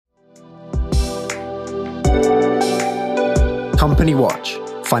Company Watch,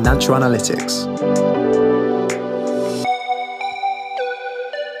 Financial Analytics.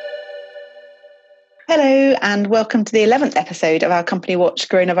 Hello and welcome to the 11th episode of our Company Watch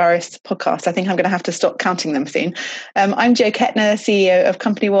Coronavirus podcast. I think I'm going to have to stop counting them soon. I'm Jo Kettner, CEO of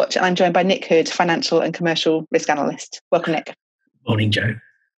Company Watch, and I'm joined by Nick Hood, Financial and Commercial Risk Analyst. Welcome, Nick. Morning, Jo.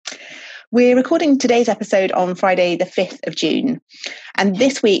 We're recording today's episode on Friday, the 5th of June. And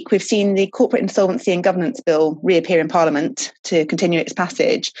this week, we've seen the Corporate Insolvency and Governance Bill reappear in Parliament to continue its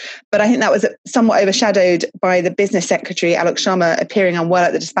passage. But I think that was somewhat overshadowed by the Business Secretary, Alok Sharma, appearing unwell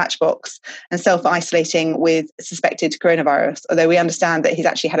at the dispatch box and self-isolating with suspected coronavirus, although we understand that he's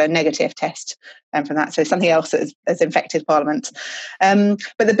actually had a negative test from that. So something else has infected Parliament.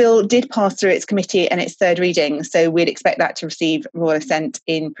 But the bill did pass through its committee and its third reading. So we'd expect that to receive royal assent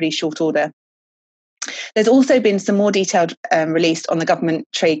in pretty short order. There's also been some more detailed released on the government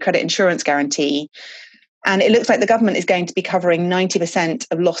trade credit insurance guarantee. And it looks like the government is going to be covering 90%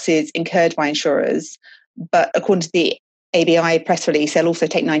 of losses incurred by insurers. But according to the ABI press release, they'll also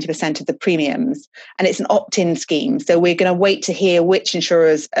take 90% of the premiums. And it's an opt-in scheme. So we're going to wait to hear which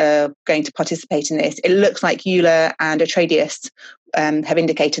insurers are going to participate in this. It looks like Euler and Atradius have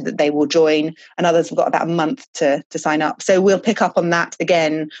indicated that they will join, and others have got about a month to sign up. So we'll pick up on that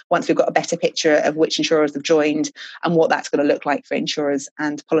again once we've got a better picture of which insurers have joined and what that's going to look like for insurers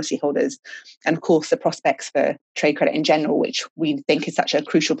and policyholders. And of course, the prospects for trade credit in general, which we think is such a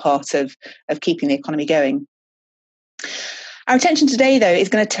crucial part of keeping the economy going. Our attention today, though, is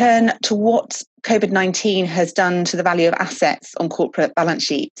going to turn to what COVID-19 has done to the value of assets on corporate balance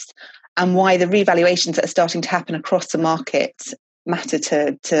sheets and why the revaluations that are starting to happen across the market matter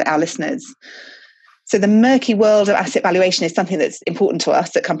to our listeners. So the murky world of asset valuation is something that's important to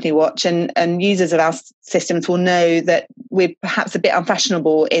us at Company Watch, and users of our systems will know that we're perhaps a bit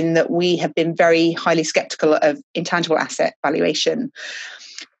unfashionable in that we have been very highly sceptical of intangible asset valuation.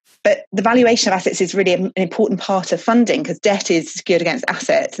 But the valuation of assets is really an important part of funding because debt is secured against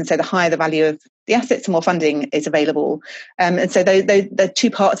assets. And so the higher the value of the assets, the more funding is available. And so the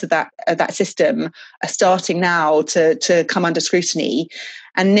two parts of that system are starting now to come under scrutiny.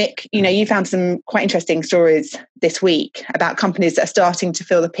 And Nick, you found some quite interesting stories this week about companies that are starting to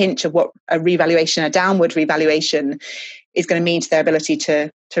feel the pinch of what a downward revaluation is going to mean to their ability to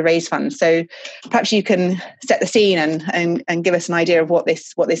raise funds. So perhaps you can set the scene and give us an idea of what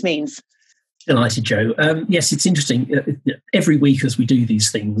this means. Delighted, Jo. Yes, it's interesting. Every week as we do these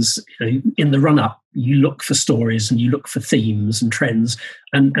things, in the run-up, you look for stories and you look for themes and trends.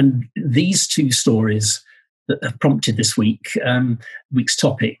 And these two stories that have prompted this week's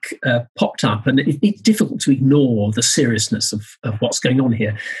topic popped up, and it's difficult to ignore the seriousness of what's going on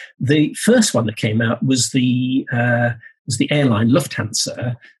here. The first one that came out was the airline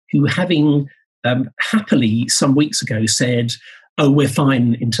Lufthansa, who having happily some weeks ago said, oh, we're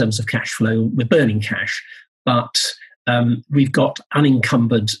fine in terms of cash flow, we're burning cash, but we've got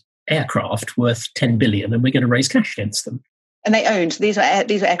unencumbered aircraft worth 10 billion and we're going to raise cash against them. And they owned, these were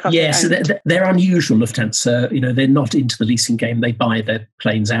aircraft. Yeah, so they're unusual, Lufthansa. They're not into the leasing game, they buy their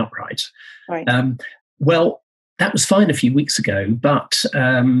planes outright. Right. Well, that was fine a few weeks ago, but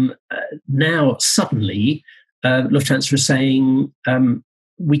now suddenly Lufthansa is saying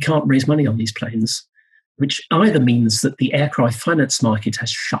we can't raise money on these planes, which either means that the aircraft finance market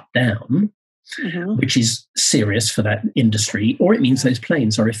has shut down, which is serious for that industry, or it means those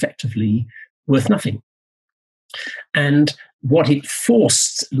planes are effectively worth nothing. And what it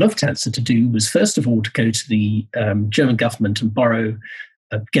forced Lufthansa to do was, first of all, to go to the German government and borrow,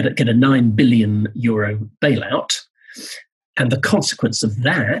 get a 9 billion euro bailout. And the consequence of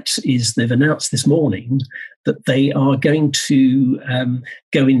that is they've announced this morning that they are going to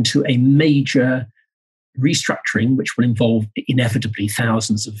go into a major restructuring, which will involve inevitably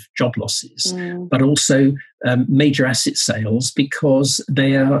thousands of job losses, but also major asset sales, because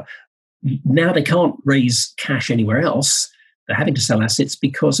they can't raise cash anywhere else. They're having to sell assets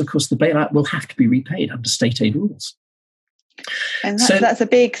because, of course, the bailout will have to be repaid under state aid rules. And that's a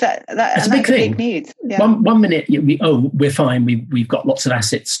big thing. Big news. Yeah. One minute, we're fine. We've got lots of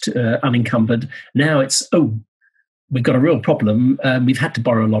assets unencumbered. Now it's we've got a real problem. We've had to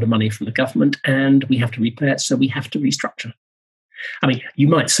borrow a lot of money from the government, and we have to repay it. So we have to restructure. I mean, you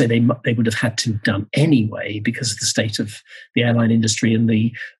might say they would have had to have done anyway because of the state of the airline industry and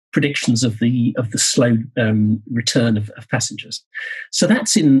the predictions of the slow return of passengers. So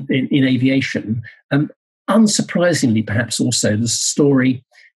that's in aviation. Unsurprisingly, perhaps also the story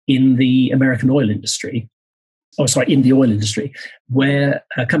in the American oil industry, in the oil industry, where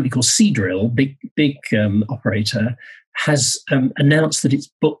a company called Seadrill, big operator, has announced that it's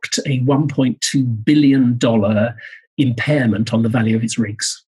booked a $1.2 billion impairment on the value of its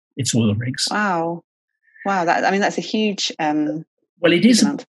rigs, its oil rigs. Wow. That's a huge. Well, it is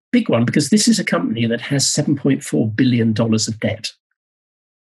a big one, because this is a company that has $7.4 billion of debt.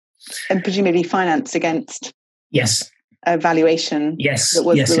 And presumably financed against a valuation. Yes, that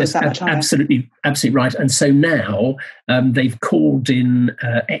was that much higher. Absolutely right. And so now they've called in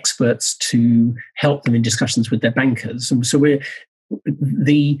experts to help them in discussions with their bankers. And so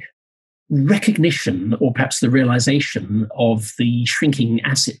the recognition, or perhaps the realization, of the shrinking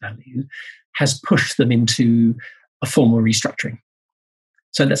asset value has pushed them into a formal restructuring.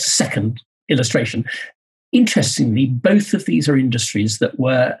 So that's the second illustration. Interestingly, both of these are industries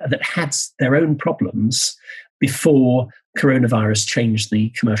that had their own problems before coronavirus changed the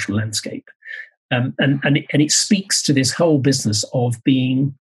commercial landscape. And it speaks to this whole business of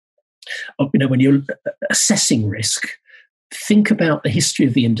being, when you're assessing risk, think about the history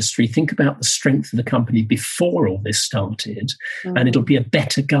of the industry, think about the strength of the company before all this started, and it'll be a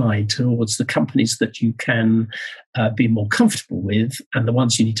better guide towards the companies that you can be more comfortable with and the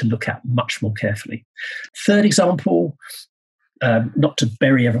ones you need to look at much more carefully. Third example, not to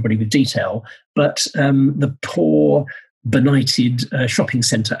bury everybody with detail, but the poor, benighted shopping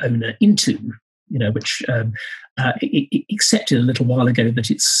centre owner Intu, which it accepted a little while ago that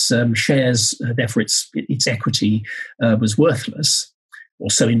its shares, therefore its equity, was worthless,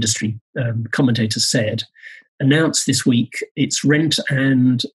 or so industry commentators said, announced this week its rent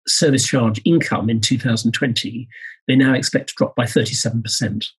and service charge income in 2020, they now expect to drop by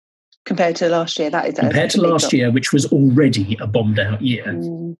 37%. Compared to last year, compared to last year, which was already a bombed-out year.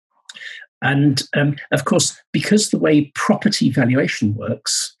 And of course, because the way property valuation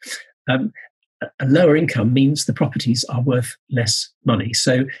works, a lower income means the properties are worth less money.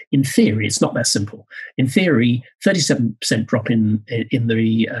 So in theory, it's not that simple. In theory, 37% drop in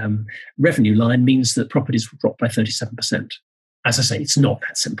the revenue line means that properties will drop by 37%. As I say, it's not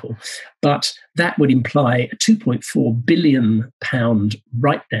that simple. But that would imply a £2.4 billion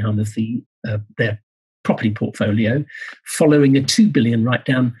write-down of their property portfolio, following a $2 billion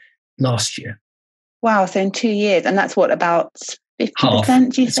write-down last year. Wow, so in 2 years, and that's what, about 50%? Half.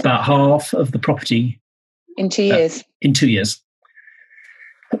 It's about half of the property. In 2 years? In 2 years.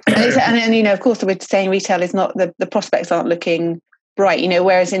 And of course, we're saying retail is not, the prospects aren't looking bright,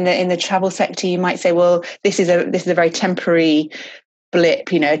 whereas in the travel sector, you might say, well, this is a very temporary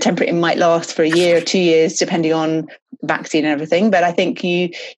blip, it might last for a year or 2 years, depending on vaccine and everything. But I think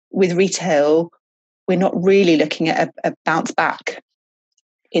with retail, we're not really looking at a bounce back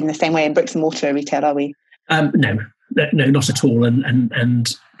in the same way in bricks and mortar retail, are we? No, not at all.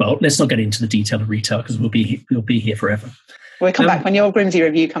 And well, let's not get into the detail of retail, because we'll be here forever. We'll come back when your Grimsby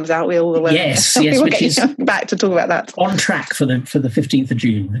review comes out. We'll yes, we'll which is back to talk about that. On track for the 15th of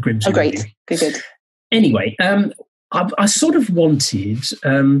June, the Grimsby review. Great, good. Anyway, I sort of wanted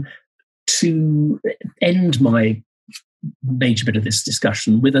to end my major bit of this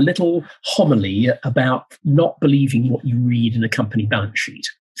discussion with a little homily about not believing what you read in a company balance sheet.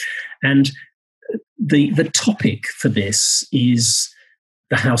 And the topic for this is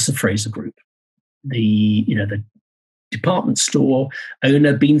the House of Fraser Group, the department store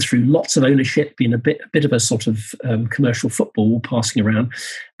owner, been through lots of ownership, been a bit of a sort of commercial football passing around.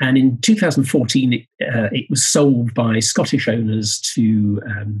 And in 2014, it was sold by Scottish owners to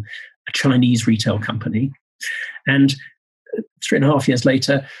a Chinese retail company. And 3.5 years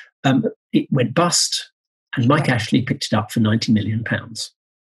later, it went bust, and Mike Ashley picked it up for £90 million.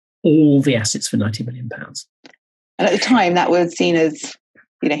 All the assets for £90 million. And at the time, that was seen as,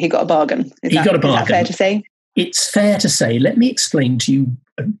 he got a bargain. Is that fair to say? It's fair to say. Let me explain to you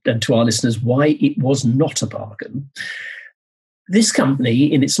and to our listeners why it was not a bargain. This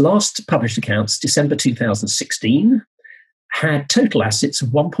company, in its last published accounts, December 2016, had total assets of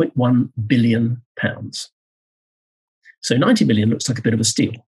 £1.1 billion. So 90 million looks like a bit of a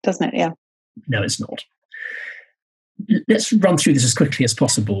steal. Doesn't it? Yeah. No, it's not. Let's run through this as quickly as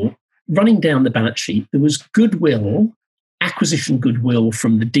possible. Running down the balance sheet, there was acquisition goodwill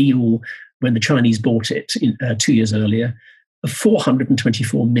from the deal when the Chinese bought it 2 years earlier, of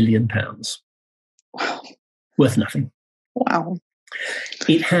 £424 million. Wow. Worth nothing. Wow.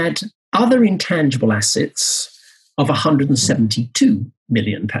 It had other intangible assets of £172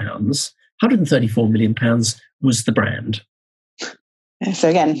 million. £134 million was the brand. So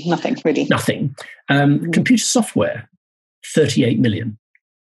again, nothing really. Nothing. Computer software, 38 million,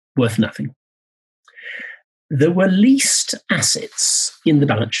 worth nothing. There were leased assets in the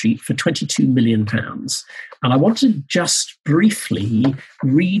balance sheet for £22 million. And I want to just briefly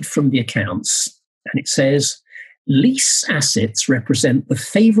read from the accounts. And it says, Lease assets represent the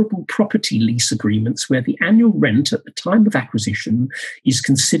favourable property lease agreements where the annual rent at the time of acquisition is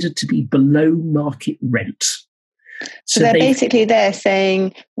considered to be below market rent. So they're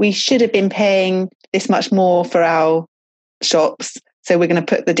saying we should have been paying this much more for our shops, so we're going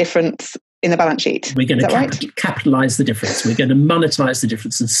to put the difference in the balance sheet. We're going to capitalise the difference. We're going to monetise the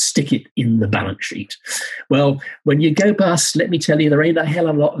difference and stick it in the balance sheet. Well, when you go bust, let me tell you, there ain't a hell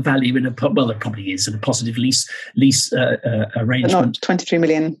of a lot of value in well, there probably is in a positive lease arrangement. But not 23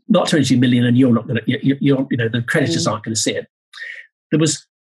 million. Not 22 million, and you're not going to. The creditors aren't going to see it. There was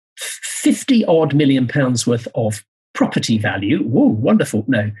 50 odd million pounds worth of property value. Whoa, wonderful!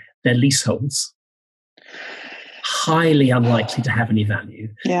 No, they're leaseholds. Highly unlikely to have any value.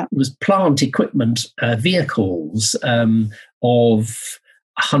 Yeah. It was plant, equipment, vehicles of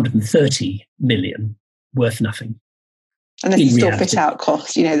 130 million, worth nothing. And this is still fit out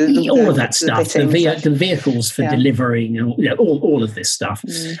costs, all of that stuff, the vehicles for delivering, and all of this stuff,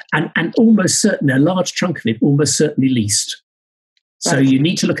 and almost certainly a large chunk of it almost certainly leased. So you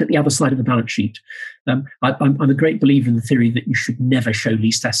need to look at the other side of the balance sheet. I'm a great believer in the theory that you should never show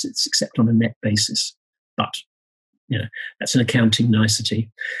leased assets except on a net basis, but that's an accounting nicety.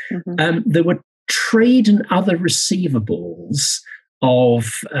 Mm-hmm. There were trade and other receivables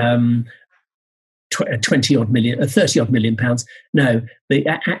of 30 odd million pounds. No,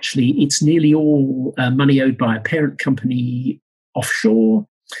 it's nearly all money owed by a parent company offshore,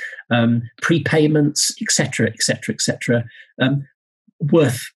 prepayments, etc.,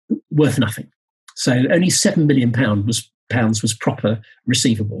 worth nothing. So only £7 million was proper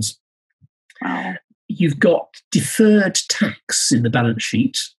receivables. Wow. You've got deferred tax in the balance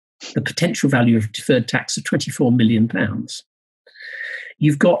sheet, the potential value of deferred tax of £24 million.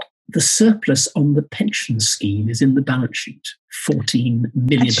 You've got the surplus on the pension scheme is in the balance sheet, £14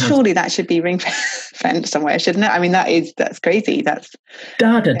 million. And surely that should be ring-fenced somewhere, shouldn't it? I mean, that's crazy. That's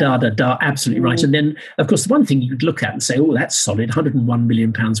absolutely right. And then, of course, the one thing you'd look at and say, oh, that's solid, £101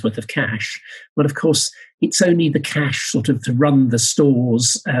 million worth of cash. But of course, it's only the cash sort of to run the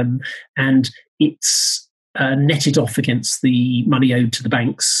stores, and it's netted off against the money owed to the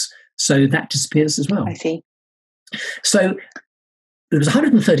banks. So that disappears as well. I see. So there was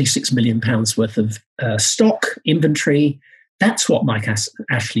 £136 million worth of stock, inventory. That's what Mike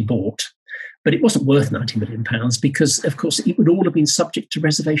Ashley bought. But it wasn't worth £90 million because, of course, it would all have been subject to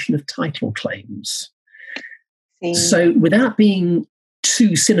reservation of title claims. So without being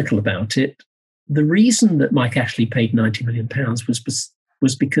too cynical about it, the reason that Mike Ashley paid £90 million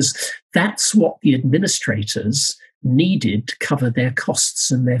was because that's what the administrators needed to cover their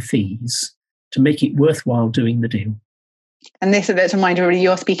costs and their fees to make it worthwhile doing the deal. And this, that's a reminder,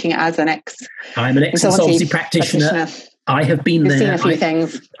 you're speaking as I'm an ex-insolvency practitioner. I have been there. Seen a few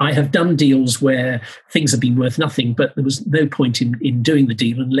things. I have done deals where things have been worth nothing, but there was no point in doing the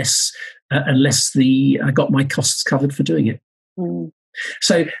deal unless I got my costs covered for doing it. Mm.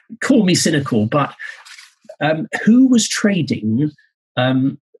 So call me cynical, but who was trading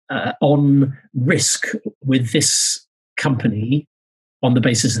on risk with this company on the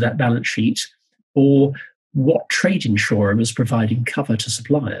basis of that balance sheet, or what trade insurer was providing cover to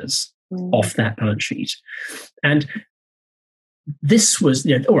suppliers off that balance sheet? And this was,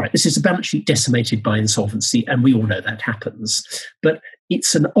 all right, this is a balance sheet decimated by insolvency, and we all know that happens. But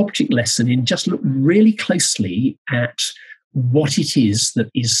it's an object lesson in just look really closely at what it is that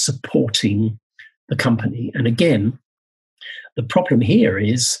is supporting the company. And again, the problem here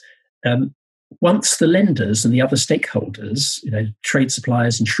is once the lenders and the other stakeholders, trade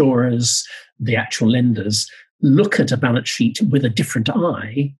suppliers, insurers, the actual lenders, look at a balance sheet with a different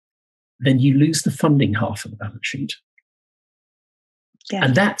eye, then you lose the funding half of the balance sheet. Yeah.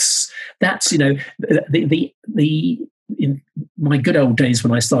 And that's in my good old days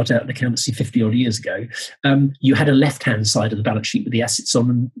when I started out in accountancy 50 odd years ago, you had a left-hand side of the balance sheet with the assets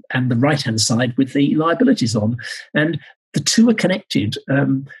on and the right-hand side with the liabilities on. And the two are connected,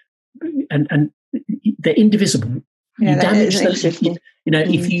 and they're indivisible. Yeah, you damage them.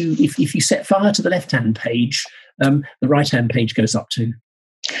 If you set fire to the left-hand page, the right-hand page goes up too.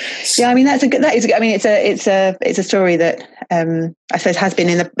 Yeah, I mean it's a story that I suppose has been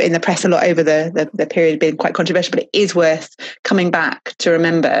in the press a lot over the period, been quite controversial, but it is worth coming back to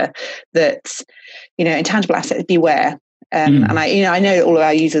remember that intangible assets, beware. And I know that all of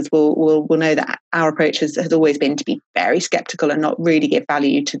our users will know that our approach has always been to be very skeptical and not really give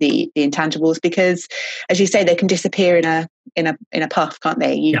value to the intangibles, because, as you say, they can disappear in a puff, can't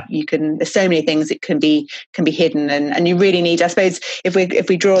they? You can. There's so many things that can be hidden, and you really need. I suppose if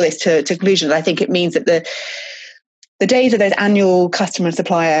we draw this to conclusions, I think it means that the days of those annual customer and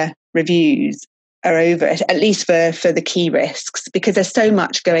supplier reviews over it, at least for the key risks, because there's so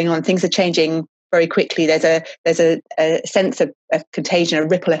much going on. Things are changing very quickly. There's a sense of contagion, a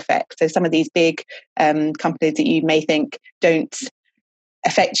ripple effect. So some of these big companies that you may think don't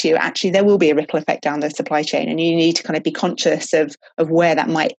affect you, actually there will be a ripple effect down the supply chain, and you need to kind of be conscious of where that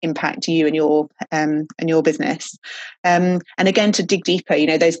might impact you and your business. And again, to dig deeper,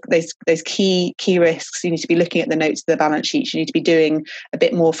 those key risks, you need to be looking at the notes of the balance sheets. You need to be doing a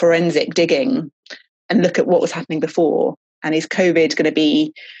bit more forensic digging and look at what was happening before. And is COVID going to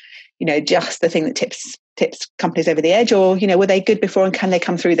be, just the thing that tips companies over the edge, or were they good before and can they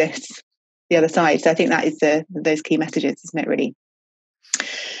come through this the other side? So I think that is those key messages, isn't it, really?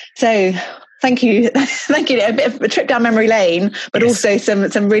 So thank you. A bit of a trip down memory lane, but yes, also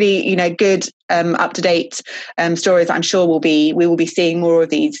some really good up to date stories. I'm sure we will be seeing more of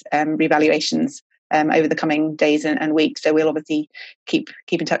these revaluations over the coming days and weeks. So we'll obviously keep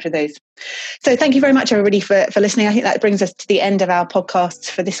in touch with those. So thank you very much, everybody, for listening. I think that brings us to the end of our podcast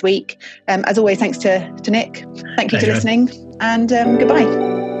for this week. As always, thanks to Nick. Thank you for listening, and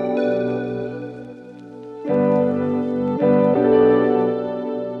goodbye.